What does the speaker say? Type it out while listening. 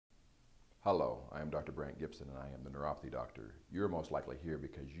Hello, I am Dr. Brant Gibson and I am the neuropathy doctor. You're most likely here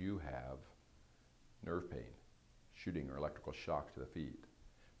because you have nerve pain, shooting or electrical shock to the feet,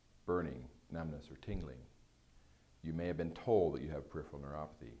 burning, numbness, or tingling. You may have been told that you have peripheral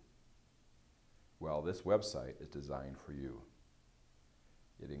neuropathy. Well, this website is designed for you.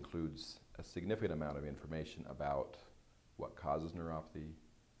 It includes a significant amount of information about what causes neuropathy,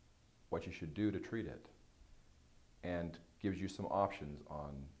 what you should do to treat it, and gives you some options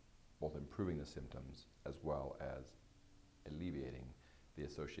on both improving the symptoms as well as alleviating the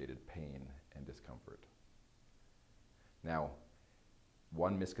associated pain and discomfort. Now,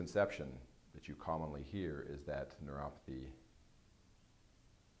 one misconception that you commonly hear is that neuropathy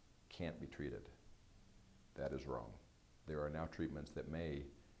can't be treated. That is wrong. There are now treatments that may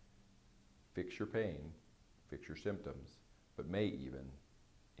fix your pain, fix your symptoms, but may even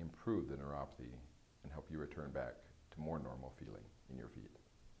improve the neuropathy and help you return back to more normal feeling in your feet.